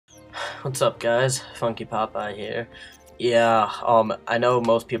What's up, guys? Funky Popeye here. Yeah, I know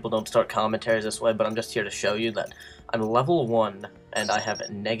most people don't start commentaries this way, but I'm just here to show you that I'm level 1, and I have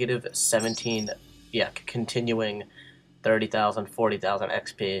negative 17, continuing 30,000, 40,000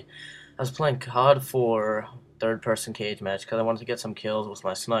 XP. I was playing COD for third-person cage match because I wanted to get some kills with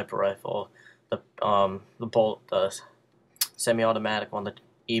my sniper rifle, the semi-automatic one, the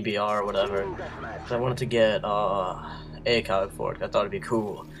EBR or whatever. So I wanted to get ACOG for it. I thought it'd be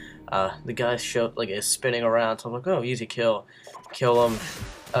cool. The guy is spinning around, so I'm like, oh, easy kill. Kill him.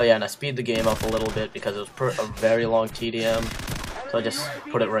 Oh yeah, and I speed the game up a little bit because it was a very long TDM, so I just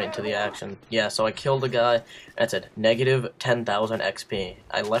put it right into the action. Yeah, so I killed the guy, and it said negative 10,000 XP.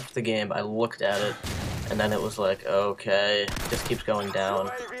 I left the game, I looked at it, and then it was like, okay, it just keeps going down,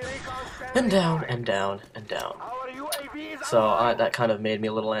 and down, and down, and down. So that kind of made me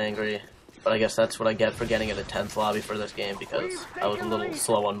a little angry. But I guess that's what I get for getting in a 10th lobby for this game, because I was a little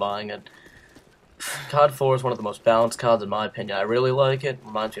slow on buying it. COD 4 is one of the most balanced CODs in my opinion. I really like it.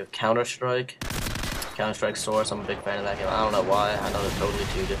 Reminds me of Counter-Strike. Counter-Strike Source, I'm a big fan of that game. I don't know why. I know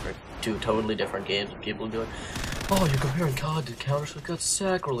they're two totally different games, and people do it. Oh, you're comparing COD to Counter-Strike? That's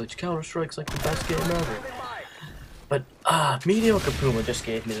sacrilege. Counter-Strike's like the best game ever. But, Mediocre Puma just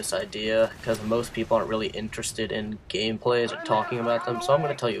gave me this idea, because most people aren't really interested in gameplays or talking about them, so I'm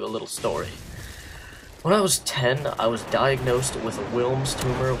going to tell you a little story. When I was 10, I was diagnosed with a Wilms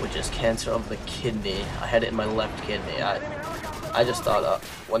tumor, which is cancer of the kidney. I had it in my left kidney. I just thought,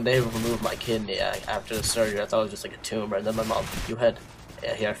 when they removed my kidney after the surgery, I thought it was just like a tumor, and then my mom,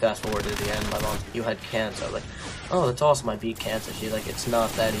 here I fast forward to the end, my mom, you had cancer. I was like, oh, that's awesome, I beat cancer. She's like, it's not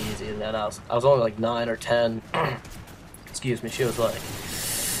that easy. And then I was only like 9 or 10. Excuse me, she was like,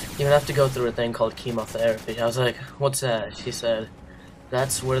 you have to go through a thing called chemotherapy. I was like, what's that? She said,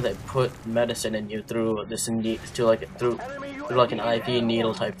 that's where they put medicine in you through this through like an IV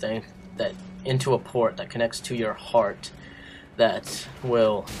needle type thing, that into a port that connects to your heart, that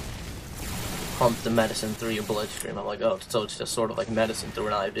will pump the medicine through your bloodstream. I'm like, oh, so it's just sort of like medicine through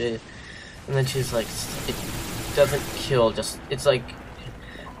an IV. And then she's like, it doesn't kill, it's like,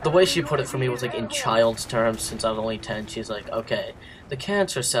 the way she put it for me was like in child's terms, since I was only 10. She's like, okay, the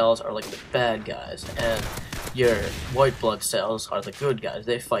cancer cells are like the bad guys, and your white blood cells are the good guys.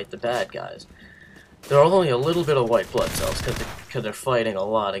 They fight the bad guys. There are only a little bit of white blood cells because they're fighting a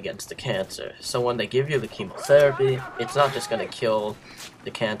lot against the cancer. So when they give you the chemotherapy, it's not just going to kill the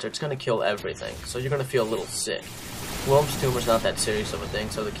cancer, it's going to kill everything. So you're going to feel a little sick. Wilms tumor's not that serious of a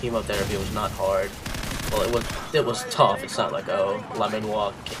thing, so the chemotherapy was not hard. Well, it was tough. It's not like, oh, lemon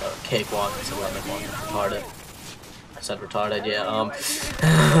walk, cake walk. It's a lemon walk. Retarded. I said retarded. Yeah.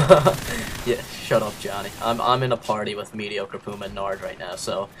 Yeah. Shut up, Johnny. I'm in a party with Mediocre Puma and Nard right now.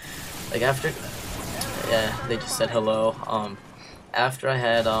 So, like after, yeah, they just said hello. After I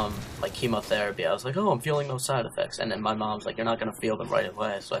had my chemotherapy, I was like, oh, I'm feeling no side effects. And then my mom's like, you're not gonna feel them right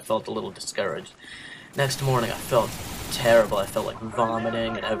away. So I felt a little discouraged. Next morning, I felt terrible. I felt like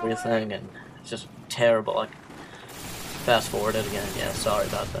vomiting and everything, and it's just terrible. Like, fast forward it again. Yeah, sorry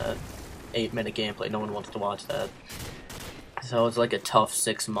about that. 8-minute gameplay. No one wants to watch that. So it was like a tough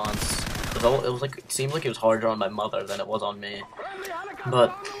 6 months. It seemed like it was harder on my mother than it was on me.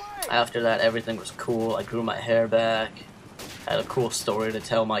 But after that, everything was cool. I grew my hair back. I had a cool story to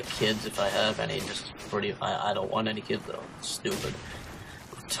tell my kids if I have any. I don't want any kids though. Stupid.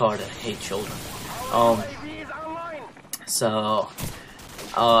 Retarded. I hate children. So,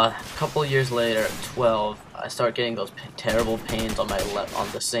 a couple of years later, at 12, I start getting those terrible pains on my on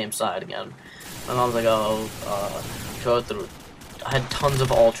the same side again. My mom's like, oh, go through. I had tons of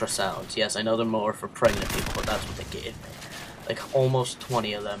ultrasounds. Yes, I know they're more for pregnant people, but that's what they gave me. Like, almost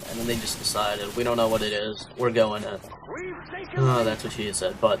 20 of them, and then they just decided, we don't know what it is, we're going in. Oh, that's what she had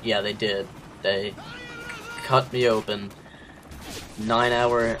said, but yeah, they did. They cut me open.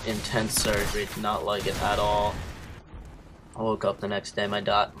 9-hour intense surgery, did not like it at all. I woke up the next day, my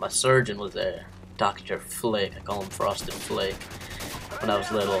surgeon was there, Dr. Flake, I call him Frosted Flake, when I was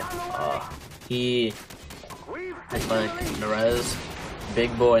little. He is like, Nerez,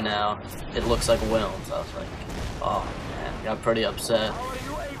 big boy now, it looks like Wilms. I was like, oh man, got pretty upset.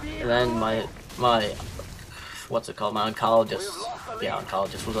 And then my what's it called, my oncologist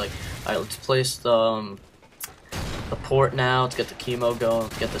was like, alright, let's place the port now, let's get the chemo going,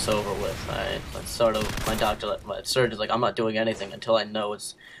 let's get this over with. Alright, let's start over. My surgeon's like, I'm not doing anything until I know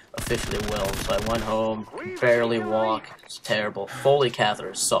it's officially Wilms. So I went home, barely walk, it's terrible. Foley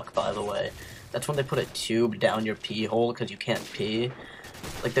catheters suck, by the way. That's when they put a tube down your pee hole because you can't pee.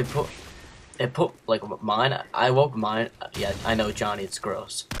 Like they put like mine, I woke mine, yeah, I know Johnny, it's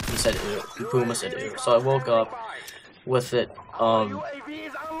gross. He said ew, Puma said ew. So I woke up with it,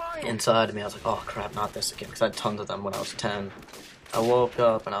 inside of me. I was like, oh crap, not this again, because I had tons of them when I was 10. I woke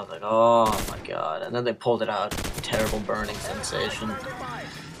up and I was like, oh my god, and then they pulled it out, terrible burning sensation.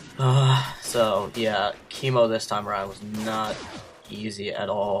 So yeah, chemo this time around was not easy at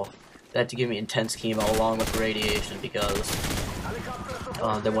all. They had to give me intense chemo along with radiation because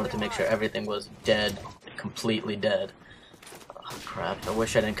they wanted to make sure everything was dead, completely dead. Oh, crap, I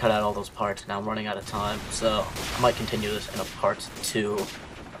wish I didn't cut out all those parts. Now I'm running out of time, so I might continue this in a part 2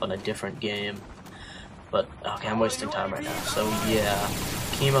 on a different game. But, okay, I'm wasting time right now. So yeah,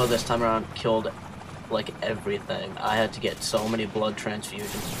 chemo this time around killed like everything. I had to get so many blood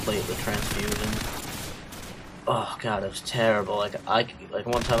transfusions, platelet transfusions. Oh god, it was terrible. Like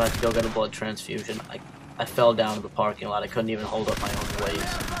one time I had to go get a blood transfusion. I fell down in the parking lot. I couldn't even hold up my own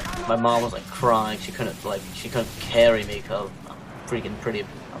weight. My mom was like crying. She couldn't carry me because I'm freaking pretty.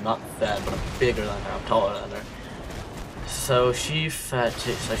 I'm not fat, but I'm bigger than her. I'm taller than her. So she fat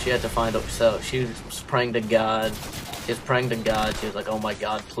too. So she had to find out. So she was praying to God. She was praying to God. She was like, "Oh my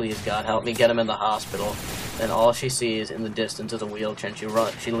God, please God, help me get him in the hospital." And all she sees in the distance is a wheelchair.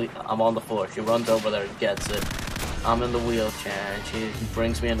 And I'm on the floor. She runs over there and gets it. I'm in the wheelchair, and she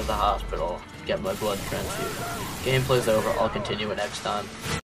brings me into the hospital to get my blood transfusion. Gameplay's over. I'll continue it next time.